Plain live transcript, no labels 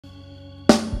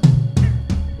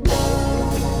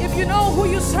If you know who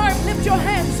you serve, lift your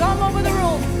hands all over the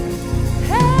room.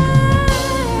 Hey,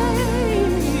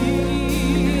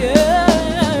 yeah.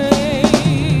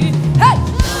 Hey,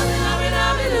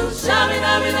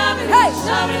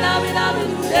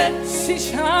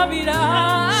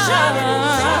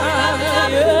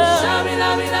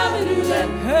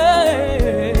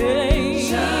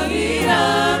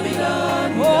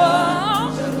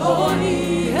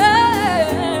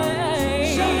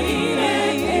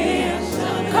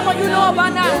 come on, you know by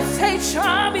now. Say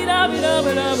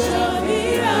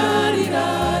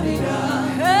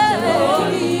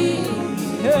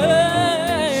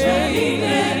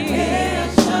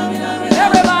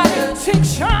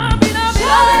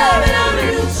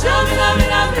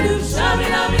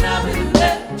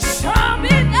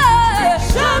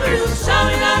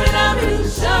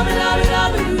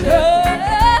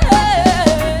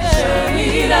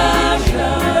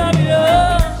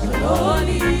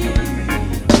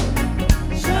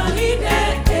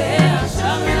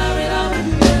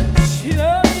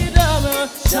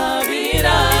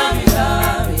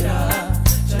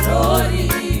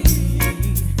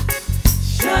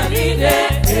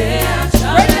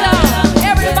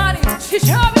everybody sing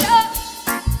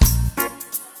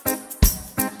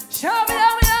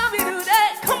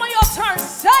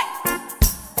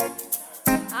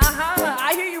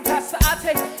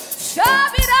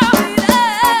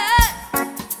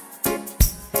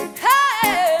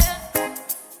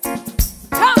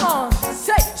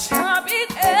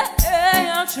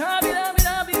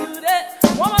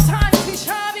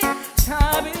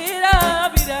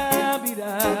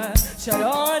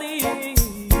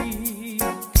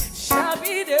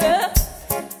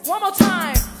one more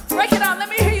time. Break it down. Let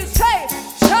me hear you say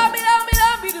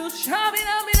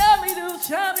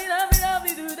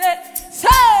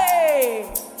say.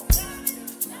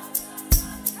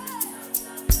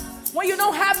 When you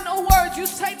don't have no words, you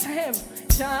say to him,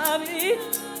 Shabi,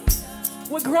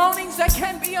 with groanings that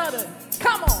can't be uttered.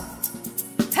 Come on.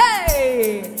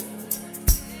 Hey.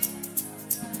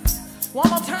 One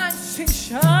more time, sing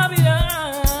Shabi.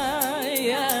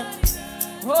 Yeah.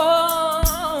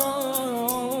 Oh.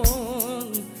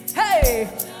 Hey.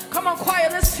 Come on, choir,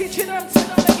 let's teach it up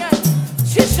again.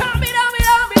 She Shabi,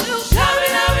 Shabi,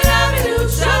 Shabi,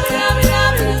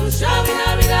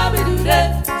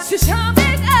 She Shabi,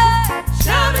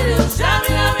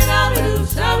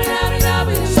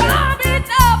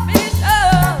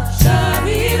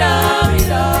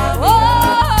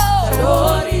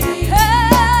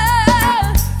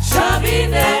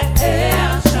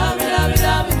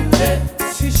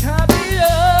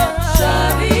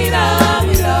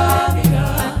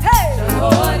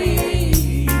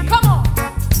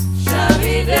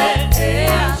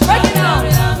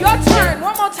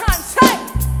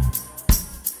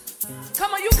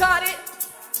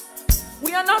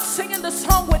 we are not singing the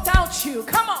song without you.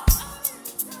 Come on.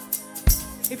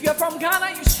 If you're from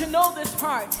Ghana, you should know this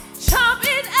part.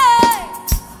 Chabit, hey,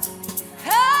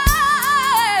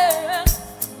 hey,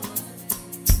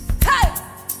 hey.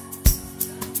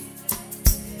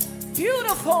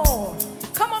 Beautiful.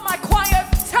 Come on, my choir.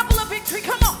 Temple of Victory.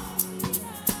 Come on.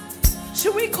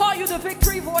 Should we call you the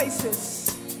Victory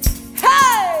Voices?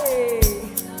 Hey.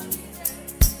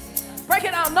 Break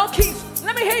it down. No keys.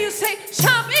 Let me hear you say,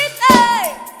 Shabit,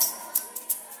 hey!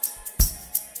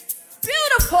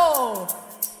 Beautiful!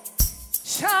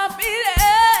 Shabit,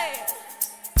 hey!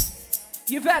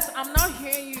 Yvette, I'm not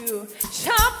hearing you.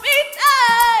 Shabit,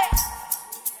 hey!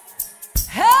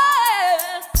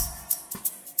 Hey!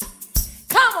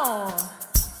 Come on!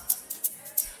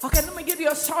 Okay, let me give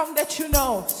you a song that you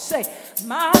know. Say,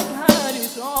 my God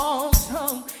is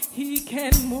awesome. He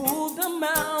can move the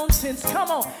mountains. Come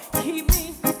on, keep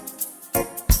me.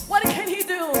 What can he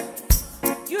do?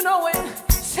 You know it.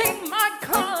 Sing my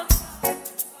God.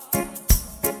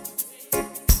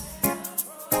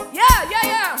 Yeah, yeah,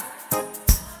 yeah.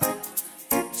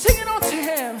 Sing it on to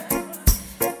him.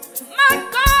 My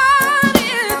God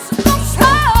is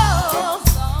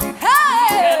awesome.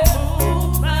 Hey.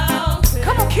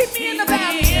 Come on, keep me in the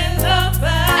valley.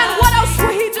 And what else will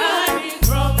he do?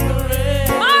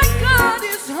 My God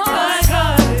is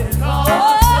awesome.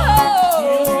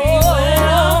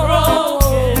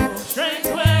 Strength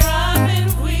where I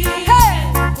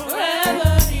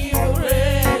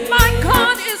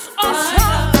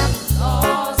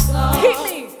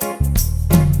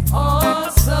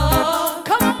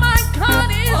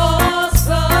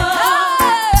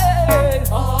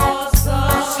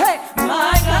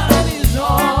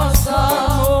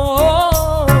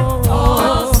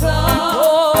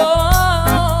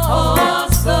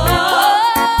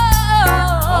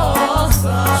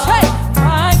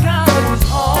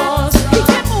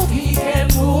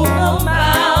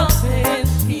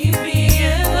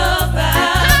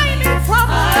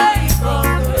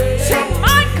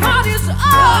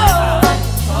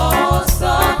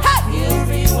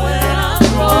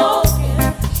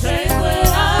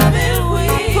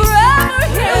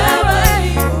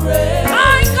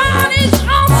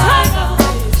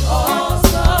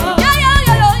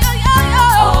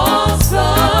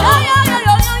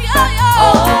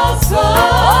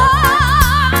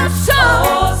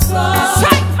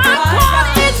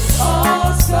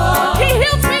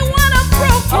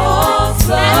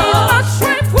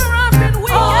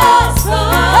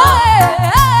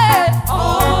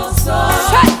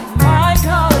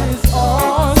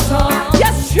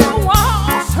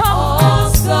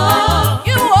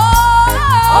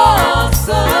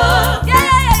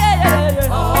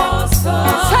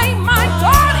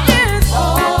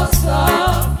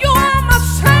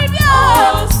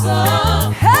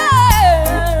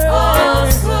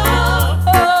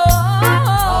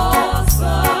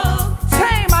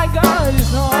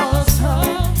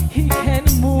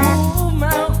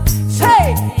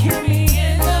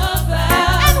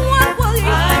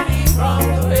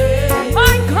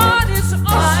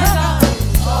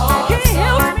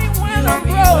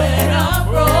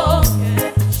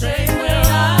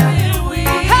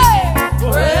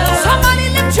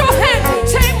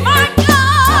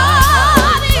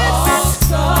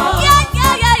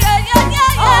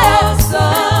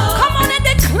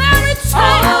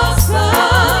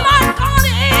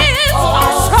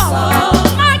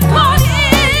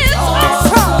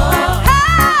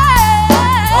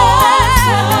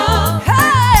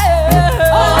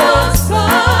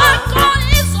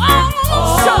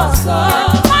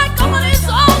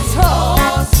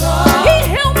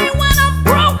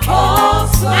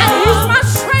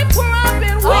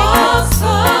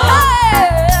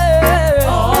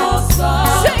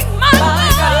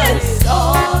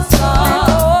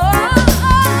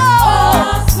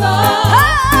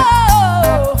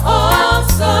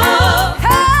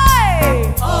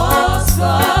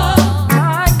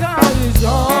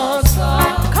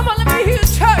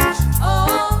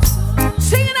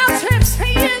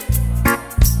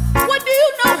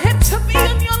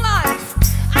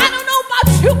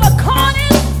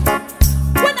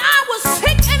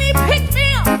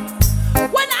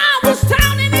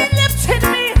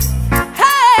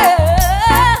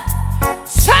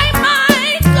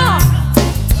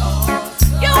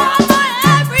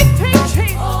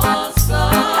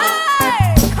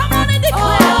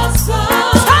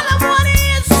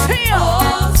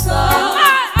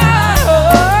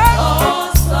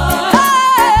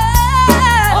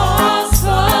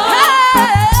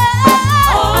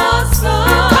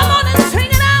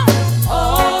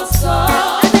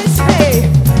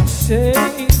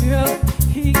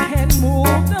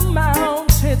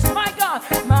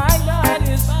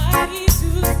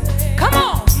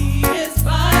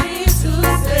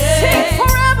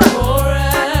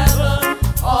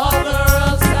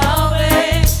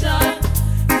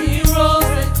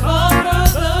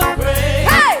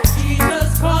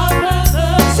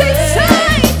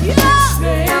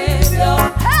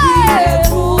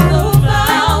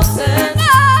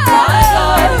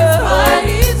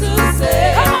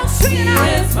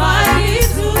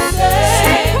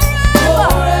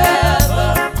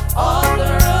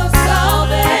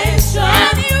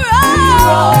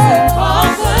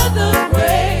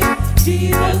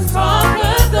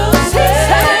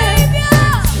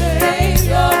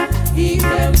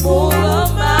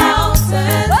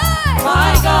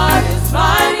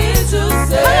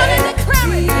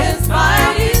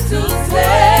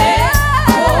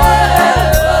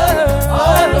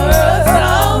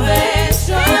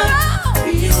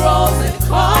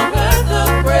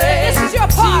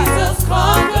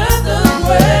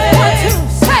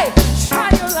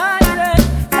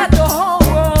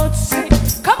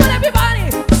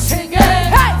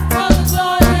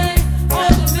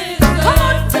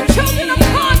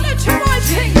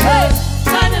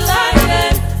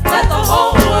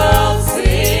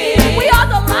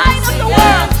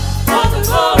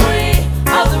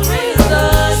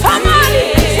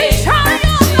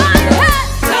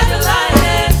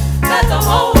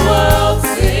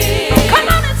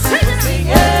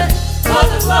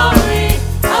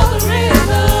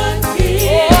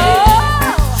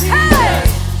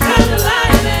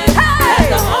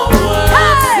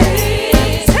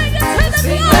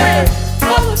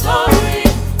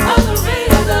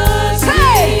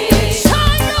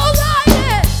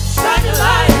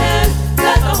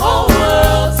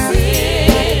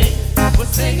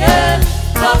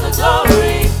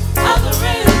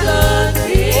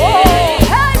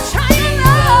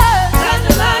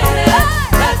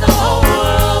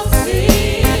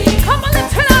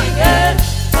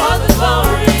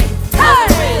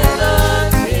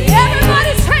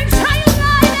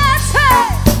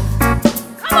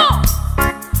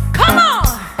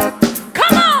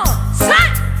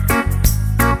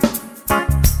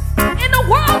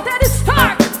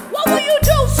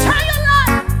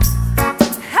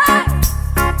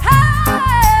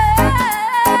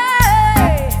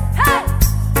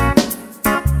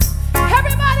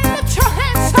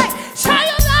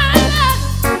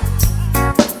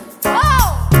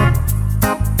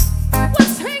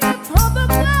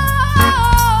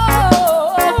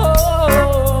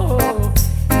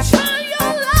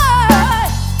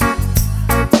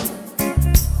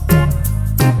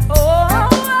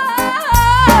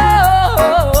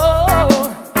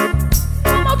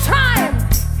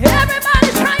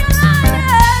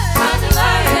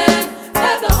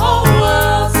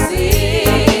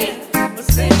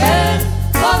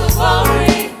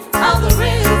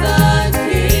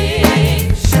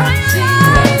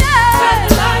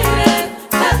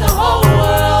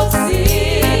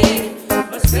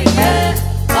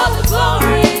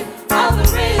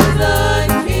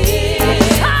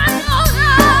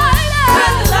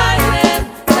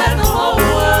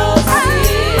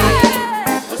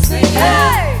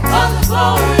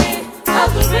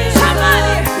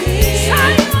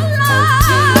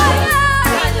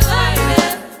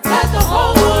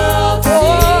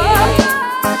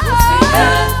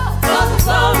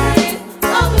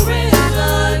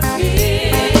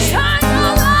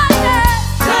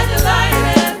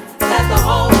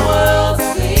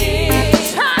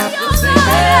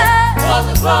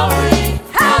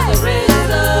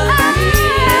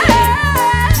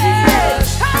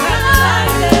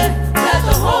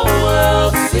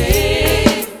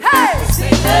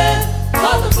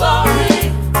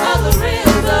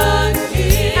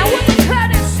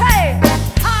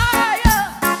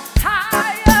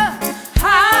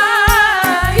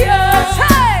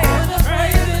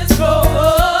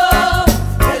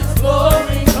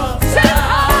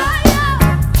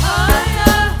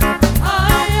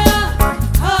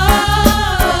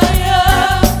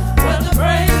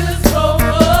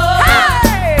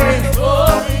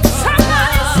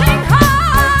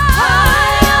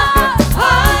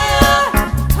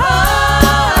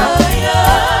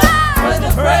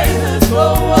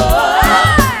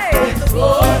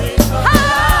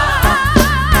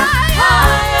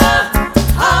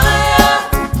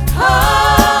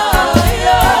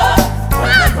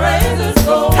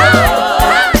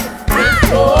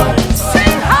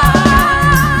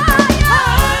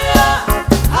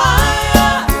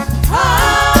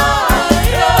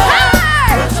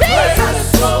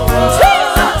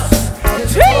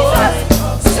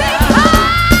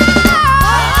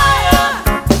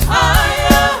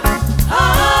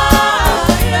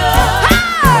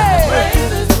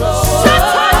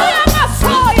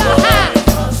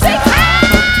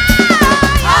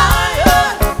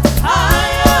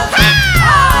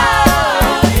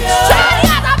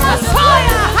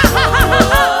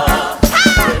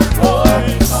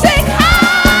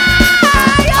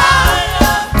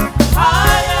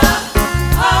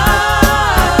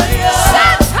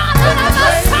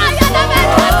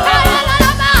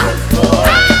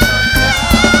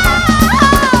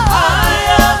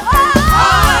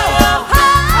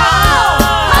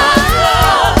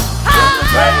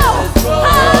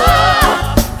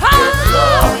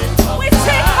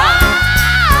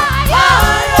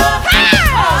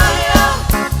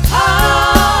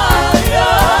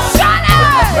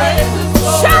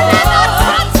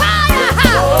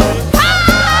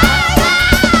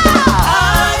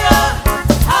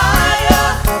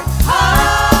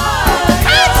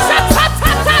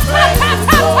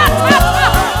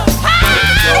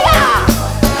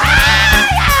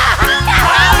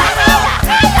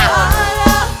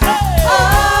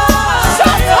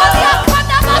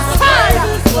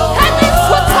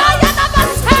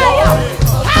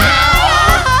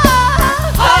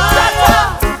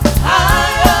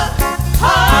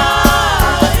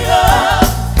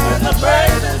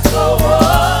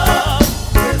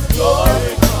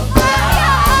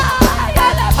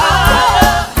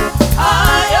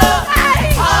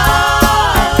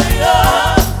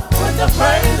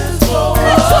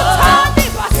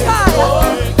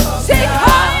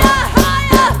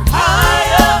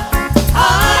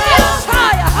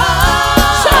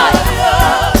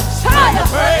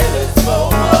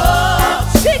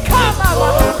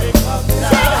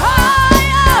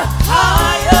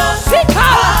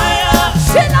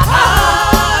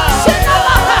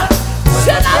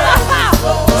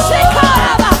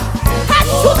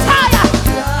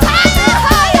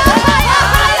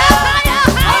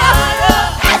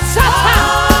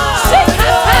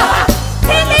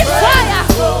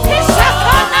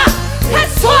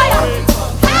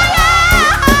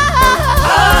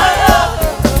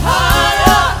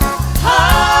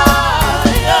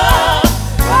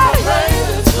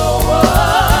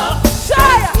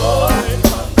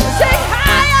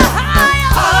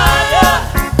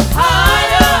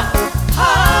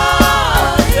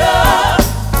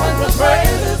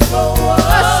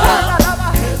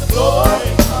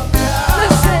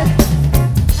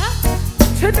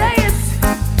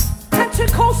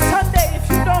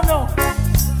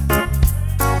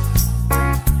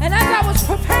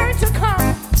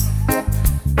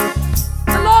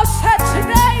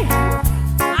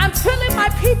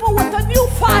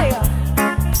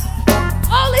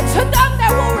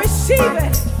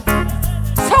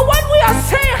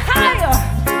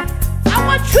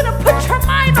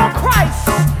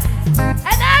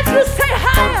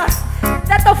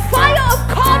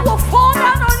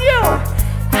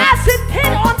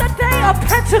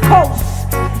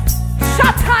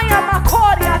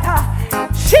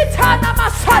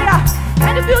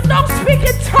And if you don't speak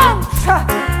in tongues,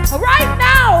 right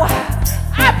now,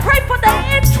 I pray for the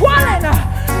indwelling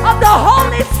of the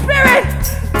Holy Spirit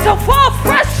to fall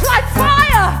fresh like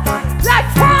fire, like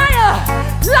fire.